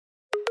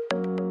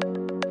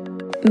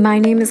My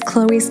name is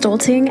Chloe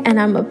Stolting, and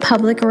I'm a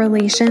public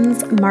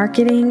relations,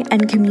 marketing,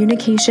 and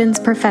communications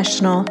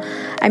professional.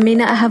 I may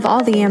not have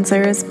all the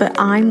answers, but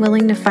I'm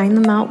willing to find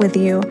them out with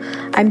you.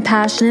 I'm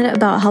passionate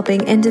about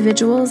helping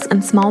individuals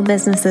and small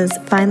businesses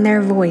find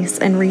their voice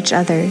and reach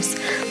others.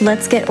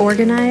 Let's get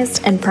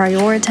organized and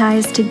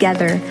prioritize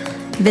together.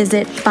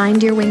 Visit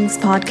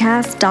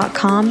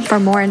findyourwingspodcast.com for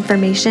more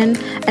information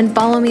and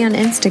follow me on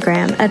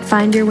Instagram at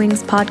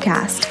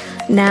findyourwingspodcast.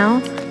 Now,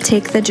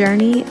 take the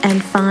journey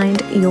and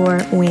find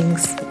your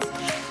wings.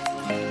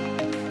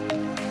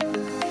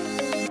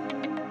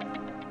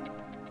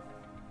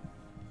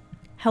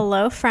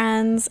 Hello,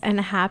 friends, and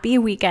happy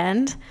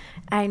weekend.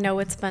 I know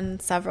it's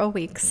been several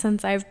weeks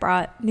since I've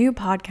brought new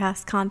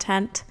podcast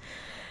content,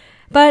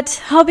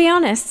 but I'll be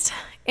honest,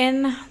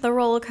 in the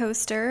roller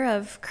coaster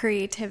of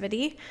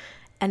creativity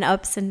and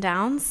ups and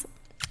downs,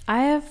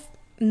 I have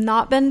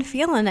not been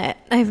feeling it.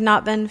 I've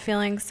not been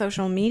feeling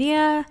social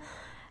media.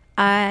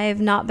 I've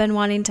not been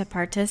wanting to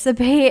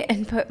participate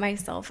and put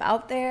myself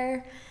out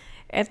there.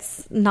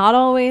 It's not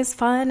always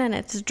fun and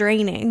it's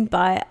draining,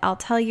 but I'll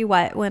tell you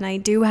what, when I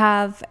do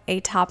have a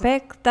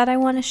topic that I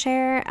want to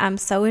share, I'm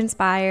so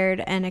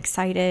inspired and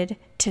excited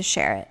to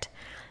share it.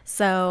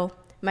 So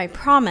my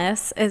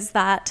promise is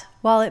that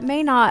while it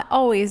may not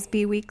always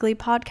be weekly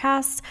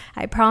podcasts,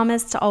 I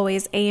promise to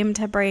always aim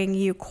to bring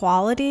you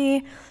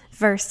quality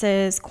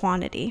versus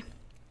quantity.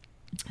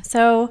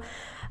 So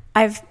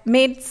I've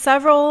made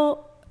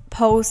several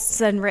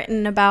posts and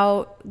written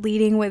about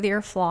leading with your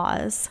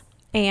flaws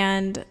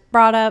and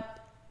brought up,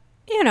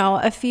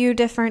 a few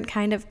different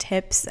kind of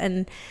tips.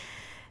 And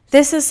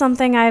this is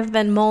something I've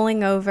been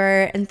mulling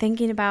over and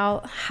thinking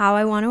about how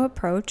I want to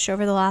approach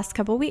over the last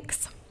couple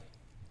weeks.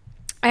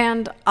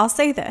 And I'll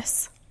say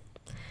this,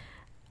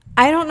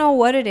 I don't know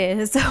what it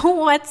is,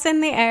 what's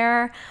in the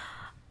air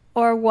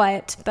or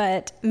what,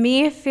 but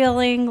me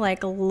feeling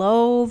like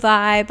low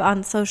vibe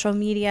on social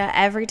media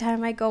every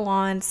time I go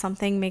on,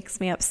 something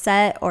makes me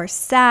upset or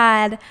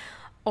sad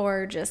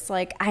or just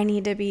like I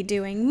need to be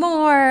doing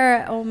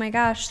more. Oh my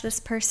gosh,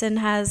 this person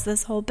has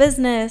this whole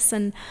business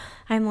and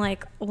I'm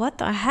like, what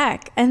the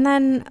heck? And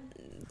then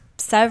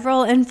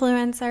several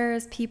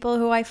influencers, people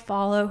who I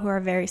follow who are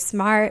very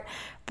smart,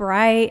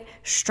 bright,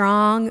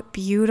 strong,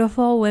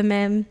 beautiful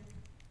women,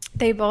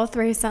 they both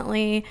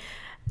recently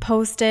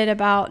posted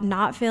about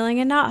not feeling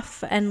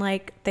enough and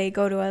like they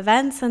go to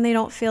events and they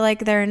don't feel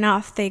like they're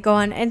enough. They go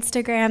on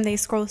Instagram, they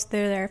scroll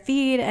through their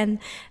feed and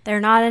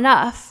they're not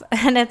enough.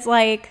 And it's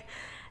like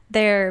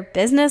they're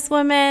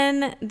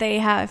businesswomen, they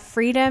have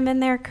freedom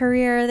in their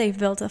career, they've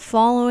built a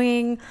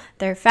following,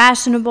 they're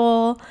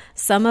fashionable.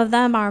 Some of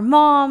them are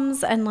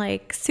moms and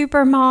like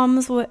super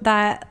moms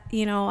that,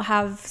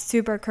 have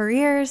super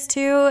careers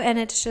too. And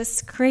it's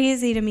just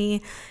crazy to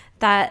me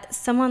that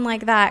someone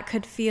like that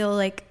could feel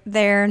like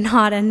they're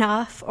not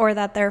enough or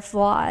that they're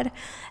flawed.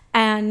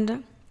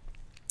 And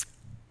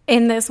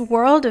in this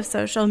world of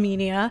social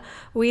media,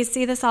 we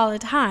see this all the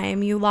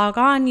time. You log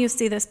on, you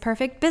see this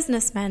perfect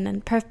businessmen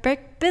and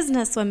perfect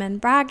businesswomen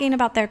bragging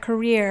about their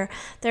career,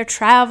 their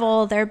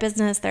travel, their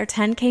business, their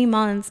 10K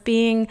months,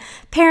 being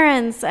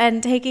parents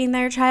and taking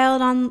their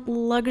child on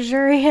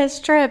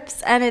luxurious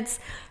trips. And it's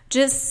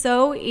just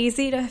so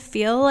easy to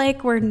feel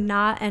like we're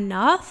not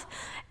enough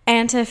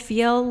and to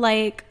feel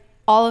like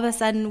all of a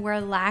sudden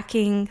we're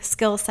lacking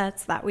skill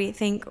sets that we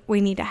think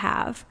we need to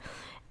have.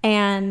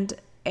 And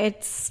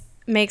it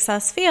makes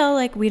us feel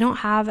like we don't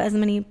have as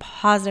many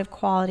positive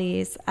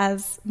qualities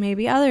as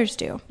maybe others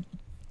do.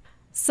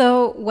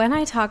 So when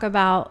I talk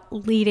about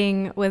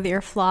leading with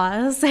your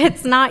flaws,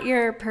 it's not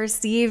your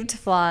perceived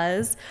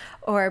flaws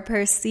or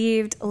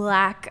perceived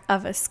lack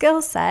of a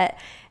skill set.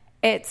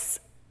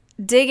 It's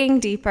digging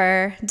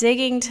deeper,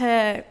 digging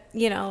to,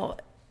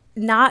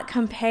 not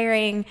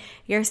comparing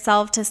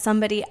yourself to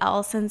somebody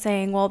else and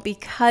saying, well,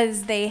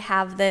 because they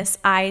have this,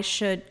 I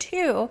should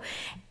too.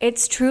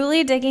 It's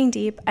truly digging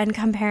deep and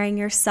comparing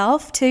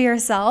yourself to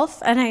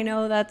yourself. And I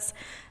know that's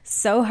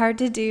so hard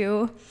to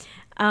do.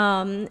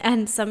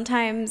 And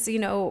sometimes,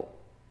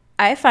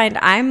 I find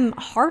I'm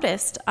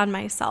hardest on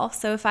myself.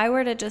 So if I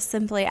were to just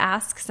simply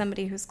ask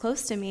somebody who's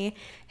close to me,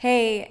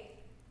 hey,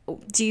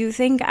 do you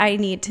think I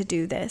need to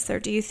do this? Or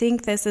do you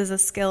think this is a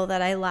skill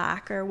that I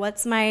lack? Or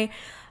what's my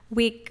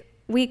weak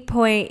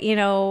point,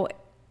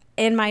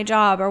 in my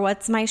job, or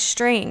what's my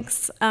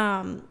strengths?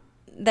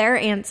 Their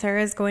answer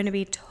is going to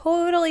be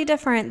totally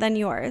different than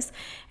yours.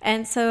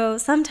 And so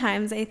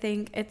sometimes I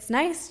think it's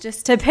nice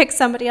just to pick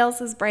somebody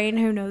else's brain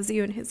who knows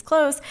you and who's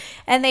close,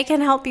 and they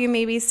can help you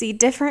maybe see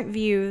different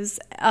views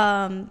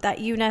that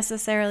you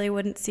necessarily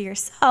wouldn't see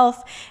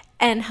yourself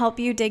and help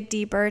you dig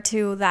deeper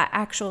to that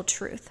actual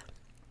truth.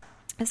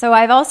 So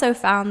I've also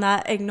found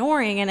that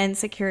ignoring an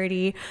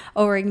insecurity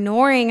or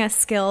ignoring a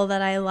skill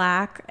that I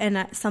lack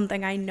and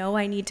something I know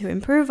I need to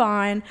improve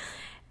on,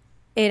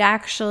 it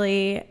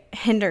actually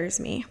hinders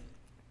me.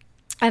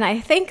 And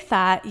I think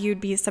that you'd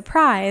be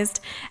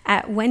surprised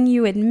at when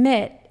you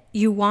admit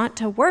you want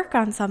to work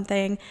on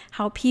something,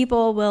 how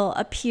people will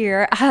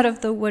appear out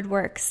of the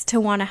woodworks to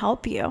want to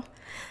help you.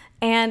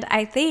 And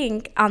I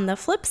think on the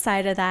flip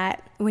side of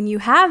that, when you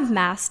have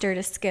mastered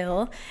a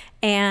skill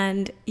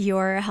and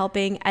you're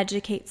helping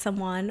educate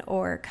someone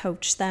or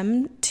coach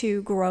them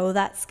to grow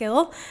that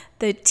skill,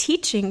 the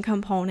teaching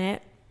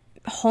component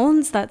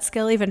hones that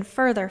skill even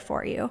further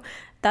for you.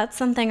 That's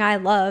something I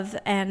love.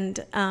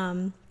 And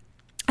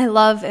I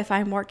love if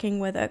I'm working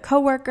with a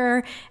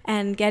coworker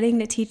and getting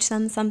to teach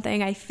them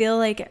something. I feel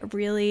like it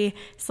really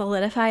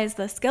solidifies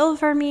the skill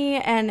for me,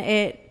 and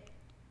it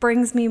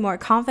brings me more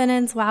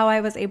confidence. Wow,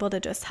 I was able to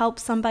just help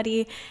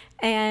somebody,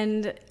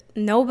 and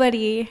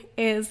nobody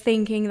is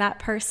thinking that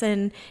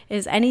person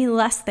is any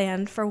less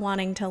than for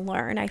wanting to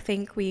learn. I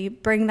think we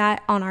bring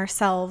that on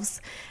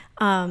ourselves.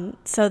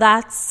 So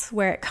that's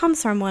where it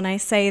comes from when I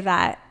say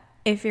that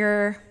if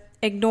you're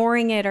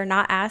ignoring it or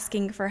not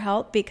asking for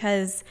help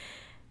because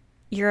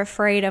you're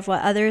afraid of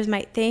what others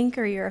might think,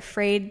 or you're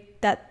afraid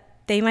that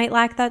they might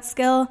lack that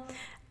skill,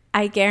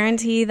 I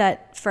guarantee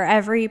that for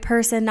every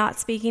person not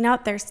speaking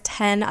up, there's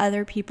 10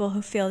 other people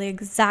who feel the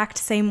exact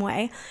same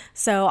way.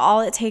 So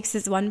all it takes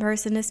is one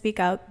person to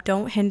speak up.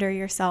 Don't hinder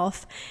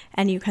yourself,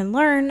 and you can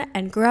learn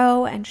and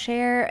grow and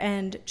share.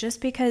 And just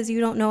because you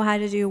don't know how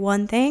to do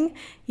one thing,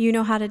 you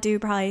know how to do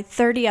probably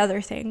 30 other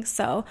things.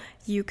 So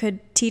you could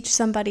teach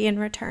somebody in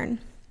return.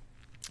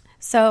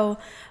 So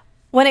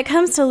when it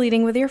comes to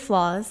leading with your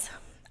flaws,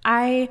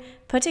 I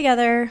put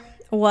together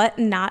what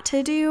not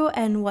to do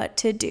and what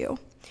to do.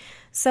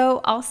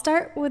 So I'll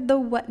start with the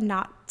what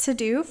not to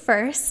do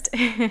first.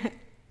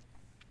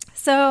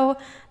 So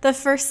the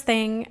first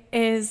thing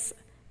is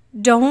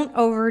don't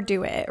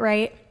overdo it,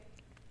 right?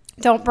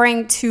 Don't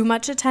bring too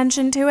much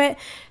attention to it.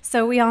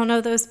 So we all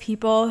know those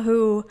people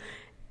who,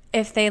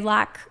 if they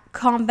lack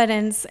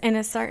confidence in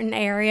a certain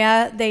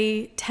area,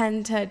 they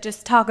tend to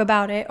just talk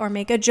about it or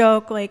make a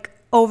joke like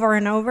over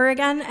and over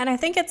again. And I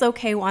think it's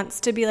okay once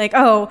to be like,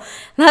 oh,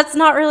 that's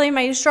not really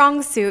my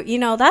strong suit.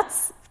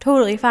 That's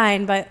totally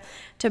fine. But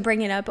to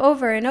bring it up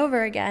over and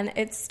over again,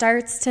 it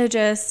starts to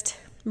just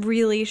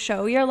really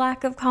show your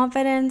lack of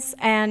confidence,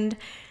 and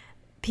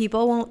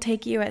people won't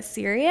take you as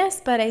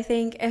serious. But I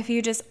think if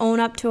you just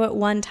own up to it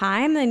one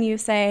time, then you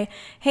say,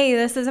 hey,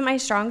 this isn't my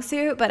strong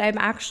suit, but I'm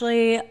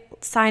actually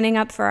signing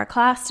up for a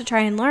class to try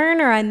and learn,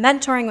 or I'm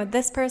mentoring with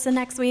this person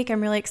next week.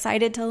 I'm really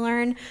excited to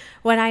learn.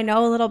 When I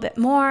know a little bit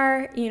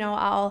more,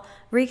 I'll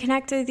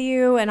reconnect with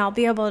you and I'll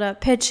be able to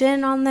pitch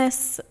in on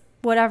this,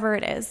 whatever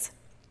it is.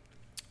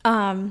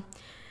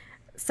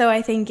 So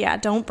I think,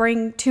 don't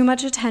bring too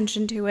much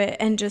attention to it,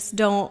 and just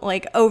don't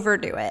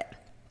overdo it.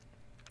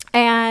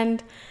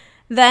 And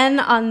then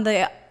on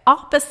the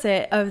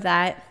opposite of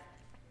that,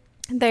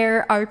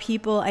 there are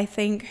people, I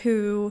think,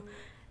 who,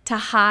 to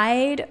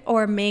hide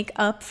or make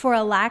up for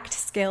a lacked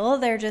skill,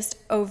 they're just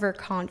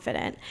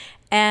overconfident.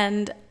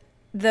 And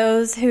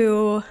those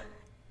who,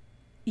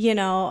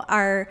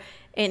 are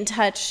in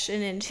touch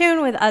and in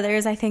tune with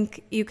others, I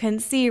think you can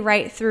see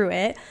right through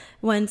it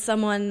when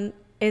someone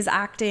is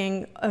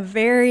acting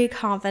very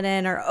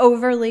confident or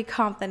overly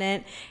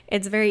confident.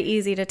 It's very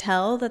easy to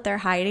tell that they're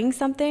hiding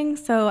something.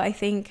 So I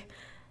think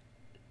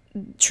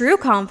true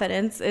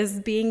confidence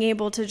is being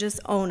able to just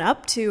own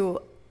up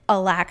to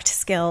a lacked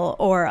skill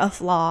or a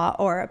flaw,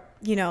 or,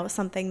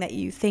 something that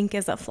you think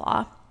is a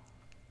flaw.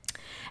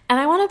 And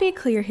I want to be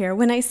clear here.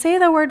 When I say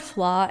the word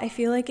flaw, I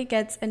feel like it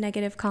gets a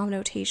negative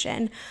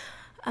connotation.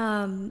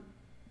 But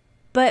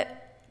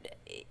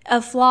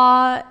a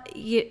flaw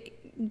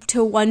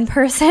to one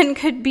person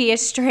could be a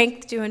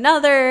strength to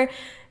another,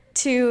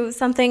 to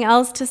something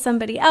else to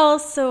somebody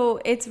else.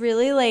 So it's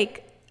really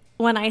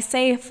when I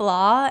say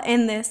flaw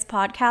in this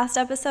podcast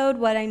episode,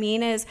 what I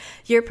mean is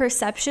your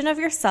perception of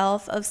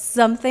yourself, of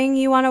something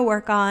you want to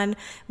work on,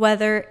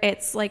 whether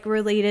it's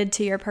related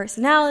to your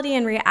personality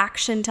and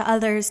reaction to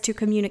others, to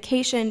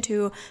communication,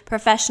 to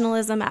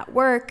professionalism at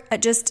work,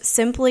 just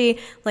simply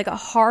a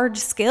hard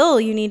skill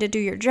you need to do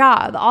your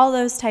job. All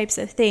those types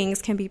of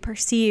things can be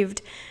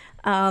perceived.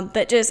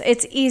 But just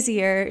it's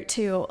easier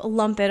to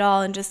lump it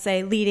all and just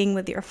say leading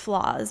with your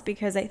flaws,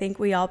 because I think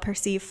we all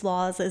perceive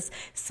flaws as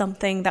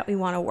something that we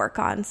want to work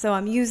on. So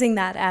I'm using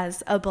that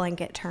as a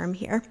blanket term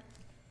here.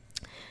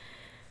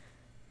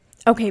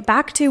 Okay,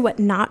 back to what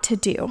not to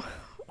do.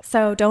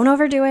 So don't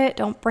overdo it.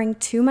 Don't bring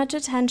too much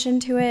attention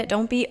to it.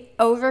 Don't be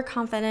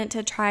overconfident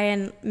to try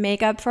and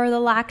make up for the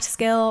lacked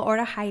skill or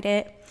to hide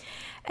it.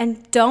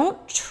 And don't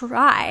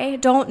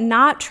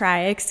not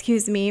try,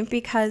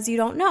 because you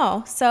don't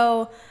know.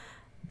 So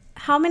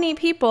how many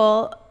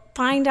people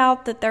find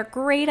out that they're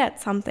great at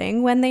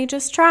something when they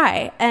just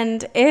try?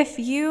 And if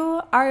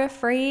you are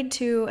afraid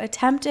to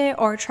attempt it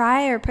or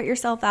try or put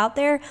yourself out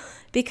there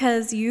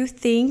because you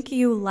think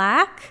you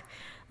lack,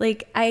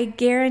 I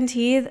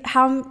guarantee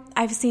how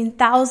I've seen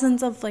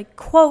thousands of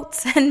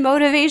quotes and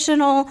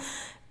motivational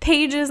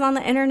pages on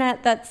the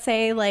internet that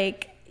say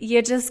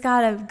you just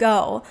gotta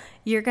go.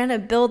 You're gonna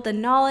build the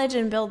knowledge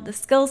and build the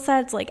skill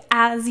sets like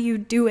as you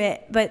do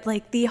it. But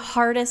like the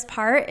hardest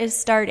part is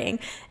starting.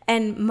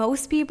 And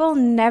most people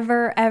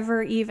never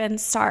ever even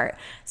start.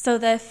 So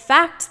the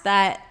fact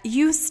that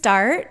you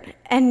start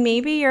and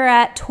maybe you're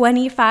at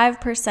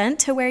 25%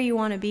 to where you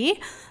want to be,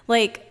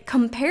 like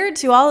compared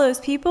to all those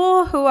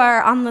people who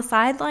are on the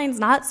sidelines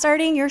not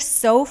starting, you're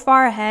so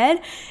far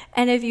ahead.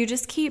 And if you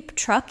just keep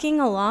trucking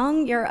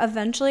along, you're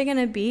eventually going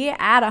to be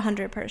at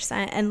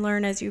 100% and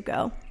learn as you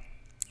go.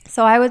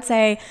 So I would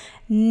say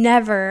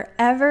never,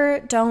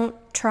 ever don't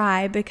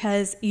try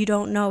because you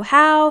don't know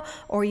how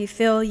or you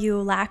feel you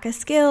lack a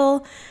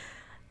skill.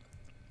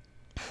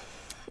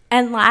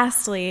 And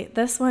lastly,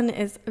 this one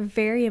is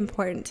very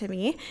important to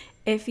me.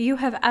 If you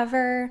have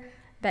ever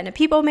been a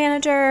people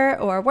manager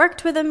or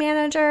worked with a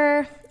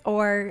manager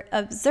or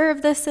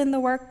observed this in the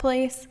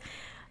workplace,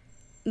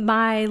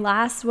 my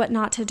last what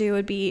not to do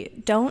would be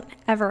don't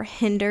ever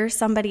hinder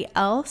somebody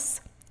else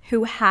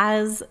who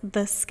has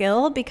the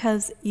skill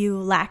because you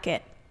lack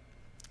it.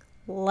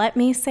 Let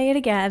me say it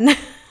again.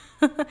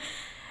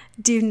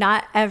 Do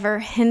not ever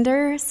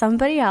hinder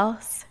somebody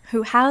else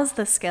who has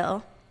the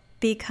skill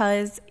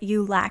because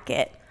you lack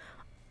it.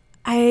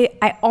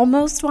 I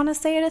almost want to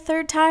say it a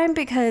third time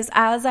because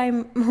as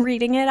I'm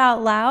reading it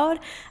out loud,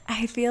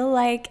 I feel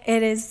like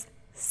it is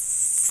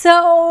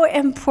so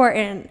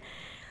important.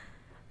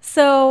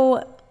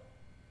 So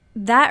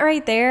that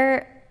right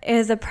there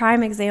is a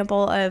prime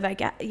example of,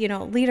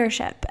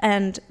 leadership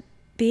and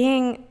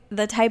being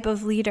the type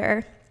of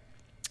leader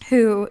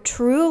who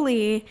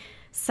truly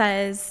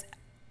says,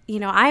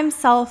 I'm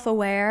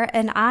self-aware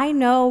and I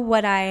know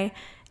what I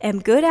am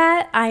good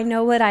at. I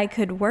know what I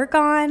could work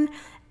on.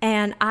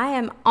 And I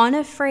am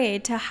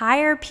unafraid to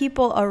hire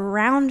people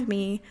around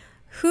me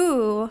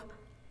who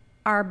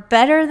are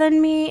better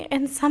than me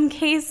in some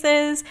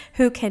cases,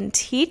 who can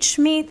teach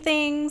me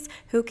things,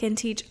 who can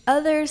teach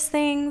others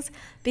things,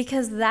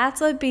 because that's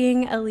what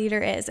being a leader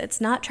is.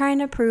 It's not trying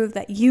to prove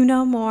that you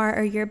know more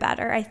or you're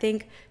better. I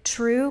think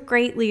true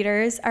great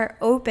leaders are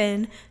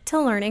open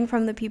to learning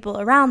from the people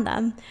around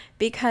them,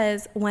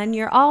 because when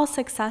you're all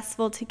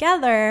successful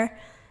together,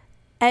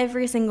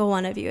 every single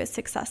one of you is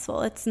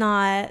successful. It's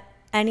not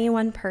any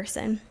one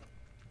person.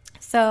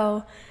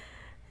 So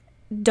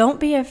don't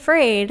be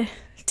afraid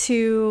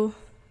to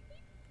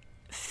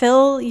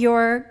fill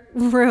your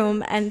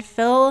room and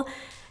fill,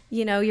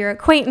 your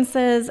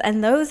acquaintances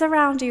and those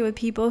around you with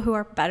people who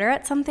are better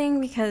at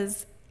something,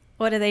 because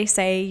what do they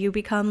say? You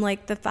become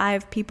like the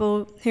 5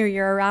 people who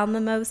you're around the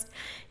most.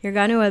 You're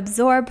going to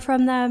absorb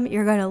from them.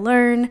 You're going to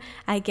learn.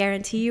 I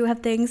guarantee you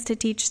have things to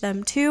teach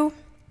them too.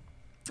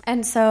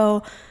 And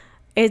so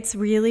it's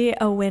really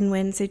a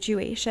win-win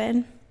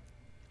situation.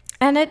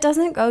 And it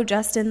doesn't go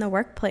just in the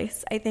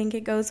workplace. I think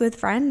it goes with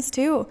friends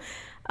too.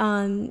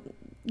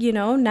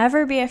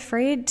 Never be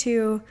afraid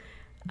to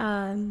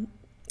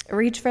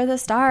reach for the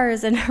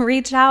stars and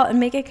reach out and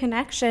make a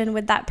connection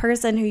with that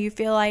person who you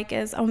feel like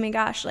is, oh my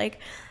gosh, like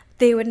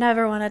they would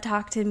never want to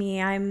talk to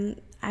me. I'm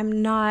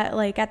not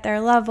like at their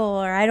level,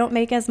 or I don't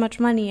make as much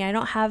money. I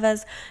don't have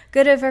as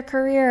good of a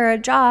career or a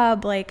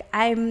job. Like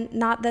I'm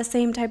not the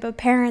same type of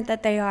parent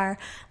that they are.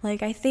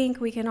 Like I think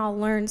we can all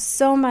learn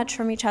so much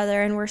from each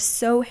other, and we're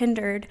so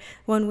hindered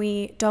when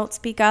we don't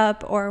speak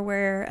up or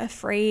we're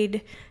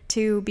afraid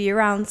to be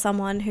around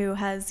someone who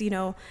has,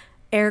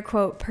 air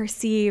quote,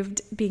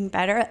 perceived being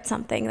better at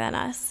something than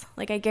us.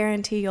 Like I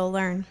guarantee you'll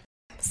learn.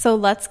 So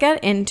let's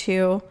get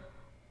into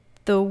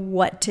the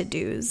what to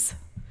do's.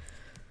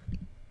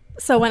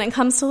 So when it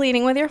comes to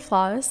leading with your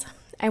flaws,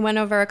 I went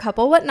over a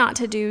couple what not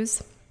to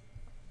do's,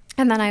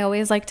 and then I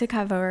always like to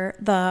cover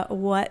the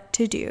what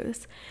to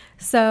do's.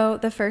 So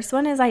the first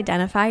one is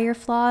identify your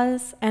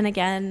flaws. And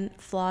again,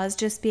 flaws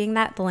just being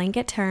that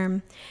blanket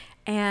term.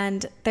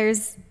 And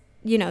there's,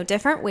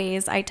 different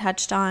ways I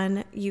touched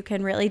on. You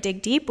can really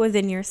dig deep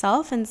within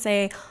yourself and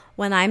say,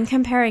 when I'm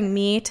comparing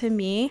me to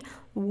me,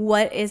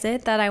 what is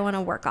it that I want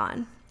to work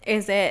on?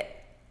 Is it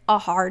a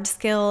hard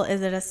skill?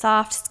 Is it a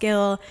soft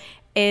skill?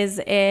 Is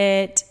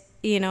it,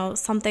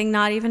 something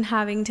not even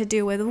having to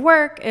do with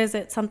work? Is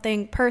it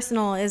something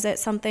personal? Is it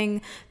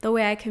something the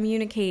way I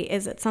communicate?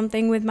 Is it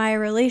something with my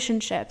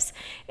relationships?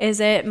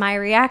 Is it my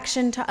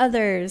reaction to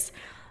others?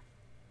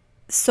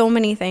 So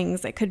many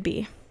things it could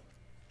be.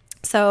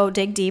 So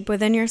dig deep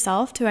within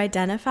yourself to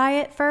identify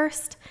it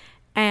first.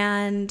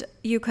 And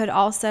you could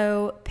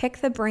also pick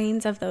the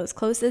brains of those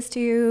closest to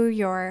you,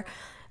 your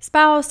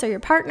spouse or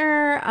your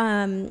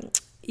partner,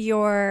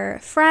 your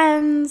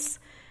friends,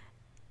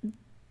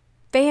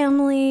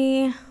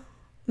 family,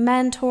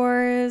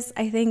 mentors.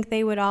 I think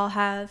they would all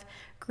have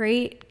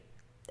great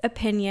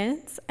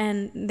opinions,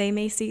 and they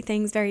may see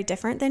things very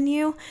different than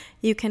you.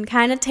 You can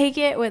kind of take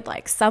it with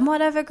like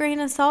somewhat of a grain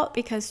of salt,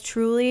 because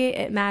truly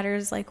it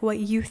matters like what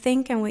you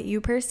think and what you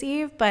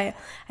perceive. But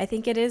I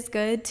think it is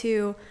good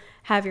to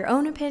have your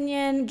own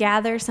opinion,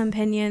 gather some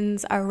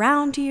opinions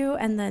around you,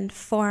 and then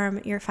form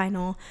your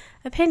final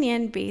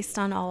opinion based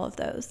on all of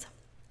those.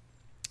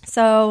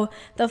 So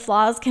the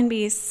flaws can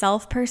be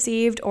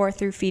self-perceived or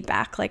through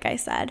feedback, like I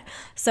said.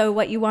 So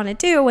what you want to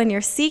do when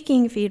you're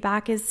seeking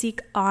feedback is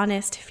seek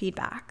honest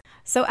feedback.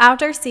 So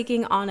after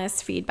seeking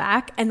honest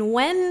feedback, and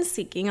when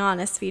seeking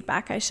honest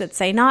feedback, I should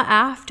say, not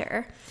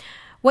after,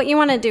 what you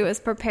want to do is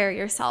prepare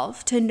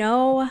yourself to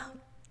know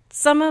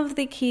some of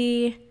the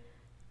key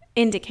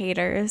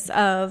indicators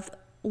of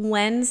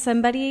when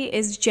somebody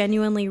is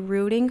genuinely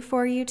rooting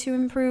for you to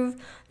improve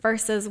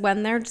versus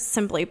when they're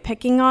simply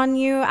picking on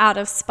you out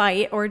of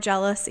spite or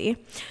jealousy.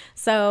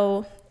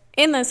 So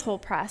in this whole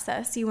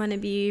process, you want to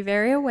be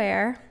very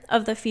aware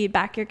of the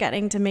feedback you're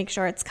getting to make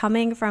sure it's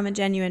coming from a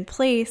genuine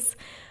place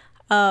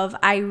of,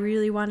 I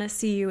really want to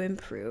see you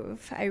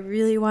improve. I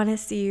really want to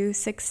see you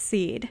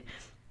succeed.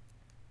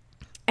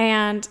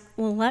 And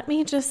let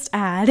me just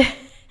add,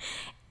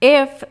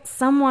 if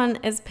someone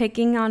is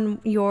picking on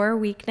your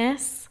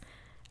weakness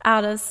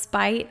out of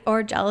spite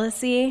or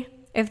jealousy,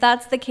 if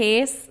that's the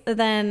case,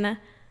 then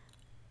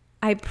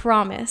I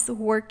promise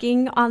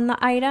working on the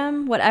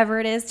item, whatever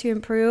it is to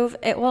improve,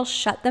 it will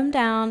shut them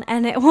down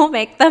and it will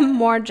make them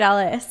more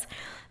jealous.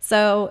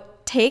 So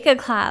take a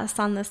class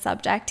on the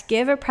subject,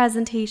 give a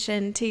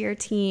presentation to your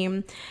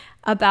team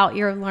about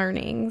your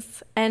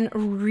learnings, and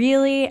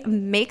really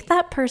make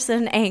that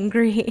person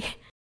angry.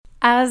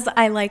 As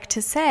I like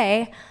to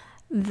say,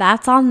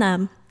 that's on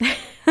them.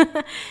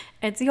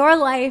 It's your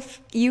life.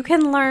 You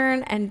can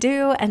learn and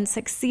do and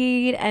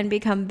succeed and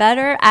become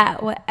better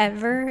at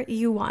whatever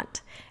you want.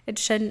 It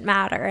shouldn't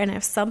matter. And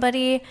if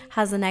somebody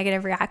has a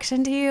negative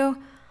reaction to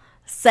you,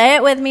 say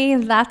it with me,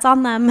 that's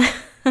on them.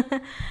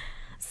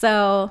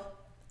 So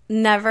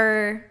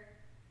never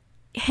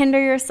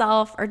hinder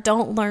yourself or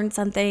don't learn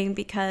something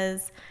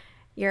because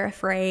you're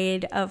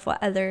afraid of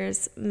what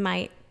others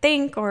might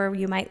think or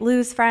you might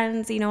lose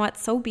friends. You know what?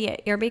 So be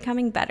it. You're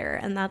becoming better,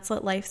 and that's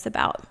what life's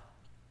about.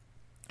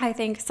 I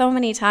think so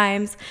many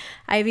times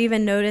I've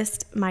even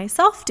noticed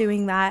myself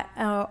doing that,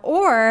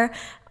 or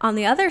on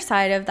the other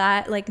side of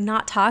that, like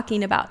not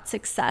talking about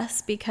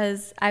success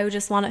because I would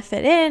just want to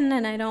fit in,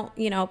 and I don't,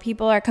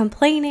 people are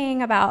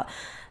complaining about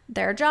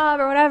their job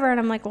or whatever,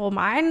 and I'm like, well,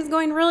 mine's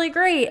going really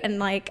great, and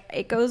like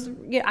it goes,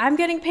 I'm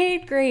getting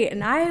paid great,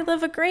 and I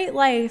live a great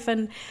life,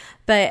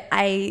 but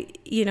I,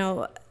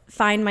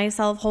 find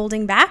myself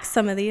holding back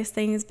some of these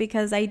things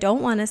because I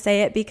don't want to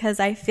say it because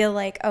I feel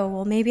like, oh,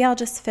 well, maybe I'll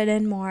just fit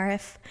in more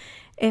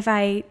if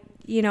I,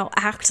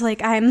 act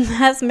like I'm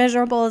as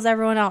miserable as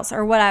everyone else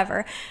or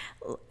whatever.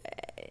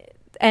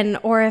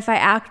 Or if I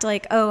act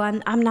like, oh,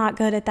 I'm not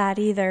good at that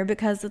either,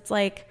 because it's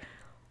like,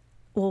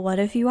 well, what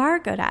if you are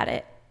good at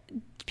it?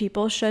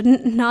 People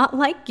shouldn't not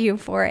like you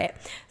for it.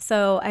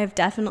 So I've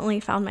definitely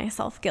found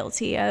myself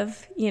guilty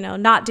of,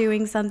 not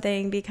doing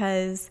something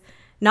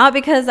not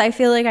because I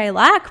feel like I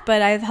lack,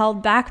 but I've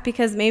held back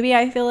because maybe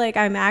I feel like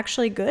I'm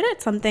actually good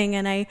at something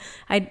and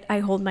I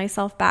hold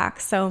myself back.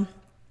 So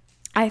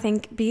I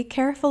think be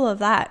careful of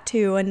that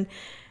too. And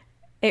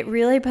it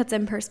really puts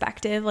in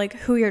perspective like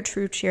who your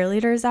true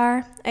cheerleaders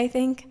are, I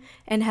think,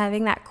 and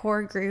having that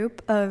core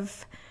group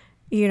of,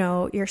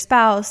 your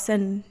spouse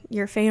and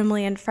your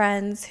family and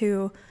friends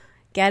who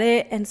get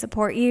it and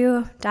support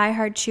you,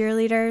 diehard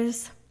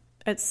cheerleaders.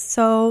 It's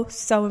so,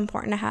 so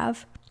important to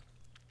have,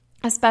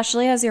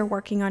 especially as you're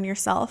working on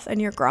yourself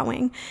and you're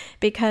growing,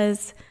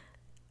 because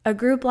a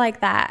group like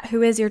that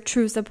who is your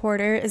true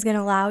supporter is going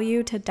to allow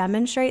you to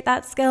demonstrate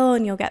that skill,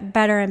 and you'll get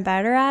better and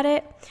better at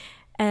it,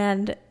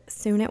 and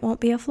soon it won't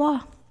be a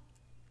flaw.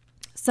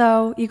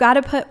 So you got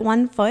to put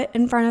one foot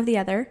in front of the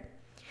other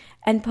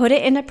and put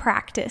it into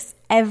practice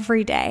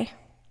every day.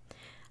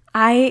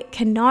 I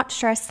cannot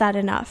stress that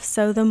enough.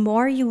 So the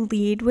more you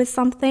lead with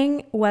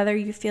something, whether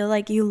you feel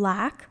like you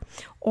lack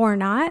or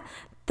not,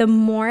 the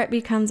more it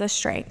becomes a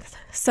strength.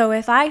 So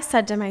if I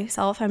said to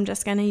myself, I'm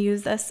just going to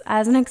use this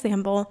as an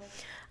example,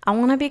 I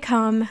want to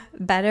become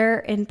better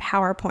in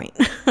PowerPoint,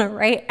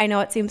 right? I know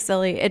it seems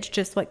silly. It's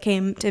just what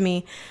came to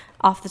me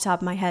off the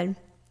top of my head.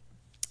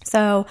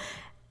 So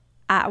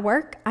at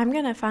work, I'm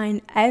going to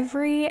find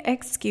every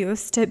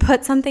excuse to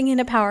put something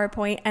into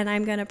PowerPoint, and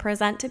I'm going to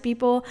present to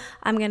people.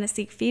 I'm going to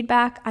seek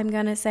feedback. I'm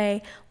going to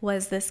say,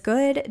 was this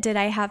good? Did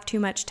I have too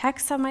much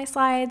text on my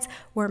slides?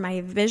 Were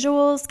my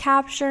visuals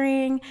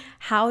capturing?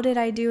 How did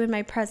I do in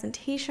my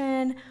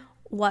presentation?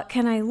 What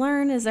can I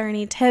learn? Is there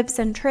any tips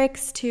and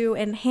tricks to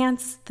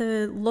enhance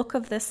the look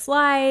of the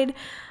slide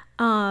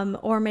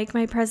or make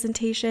my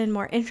presentation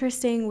more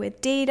interesting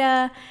with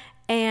data?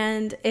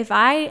 And if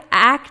I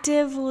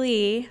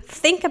actively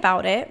think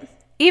about it,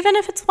 even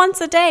if it's once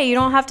a day, you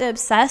don't have to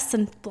obsess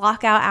and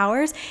block out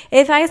hours.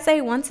 If I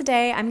say once a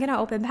day, I'm going to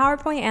open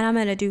PowerPoint and I'm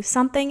going to do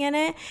something in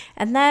it,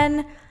 and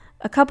then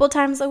a couple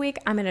times a week,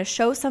 I'm going to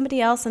show somebody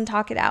else and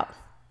talk it out.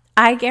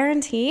 I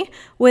guarantee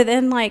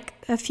within like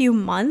a few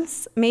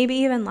months, maybe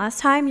even less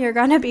time, you're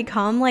going to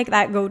become like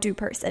that go-to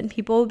person.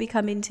 People will be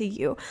coming to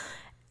you.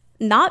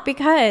 Not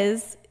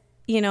because,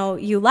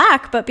 you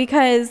lack, but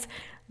because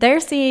they're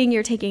seeing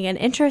you're taking an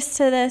interest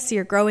to this,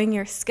 you're growing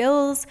your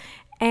skills,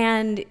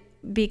 and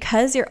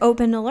because you're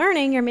open to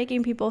learning, you're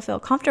making people feel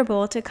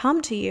comfortable to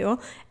come to you.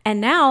 And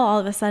now all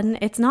of a sudden,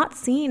 it's not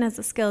seen as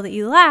a skill that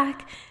you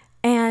lack.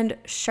 And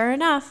sure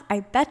enough,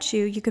 I bet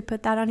you could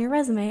put that on your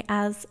resume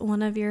as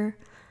one of your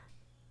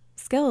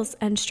skills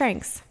and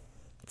strengths.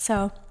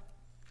 So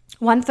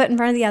one foot in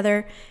front of the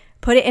other,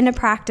 put it into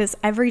practice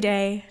every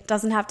day.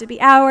 Doesn't have to be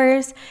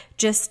hours.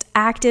 Just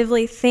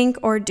actively think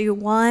or do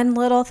one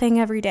little thing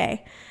every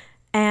day.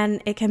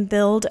 And it can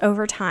build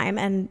over time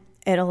and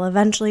it'll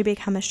eventually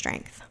become a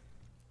strength.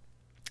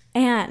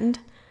 And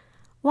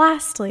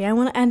lastly, I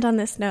want to end on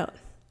this note.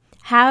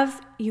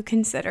 Have you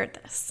considered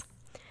this?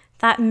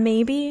 That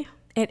maybe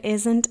it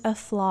isn't a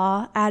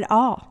flaw at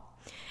all.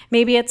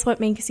 Maybe it's what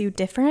makes you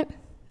different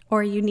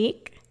or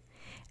unique.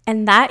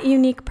 And that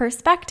unique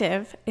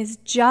perspective is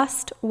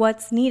just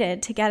what's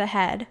needed to get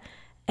ahead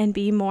and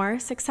be more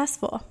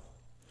successful.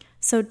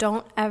 So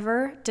don't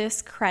ever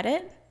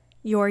discredit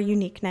your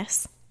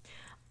uniqueness.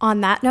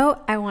 On that note,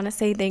 I want to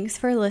say thanks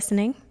for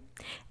listening.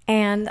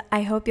 And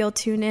I hope you'll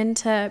tune in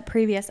to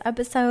previous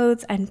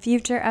episodes and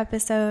future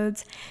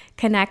episodes.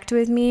 Connect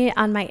with me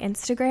on my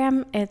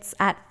Instagram. It's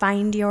at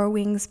Find Your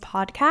Wings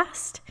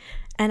Podcast.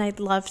 And I'd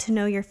love to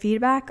know your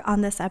feedback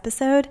on this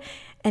episode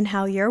and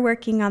how you're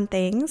working on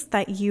things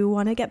that you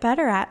want to get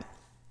better at.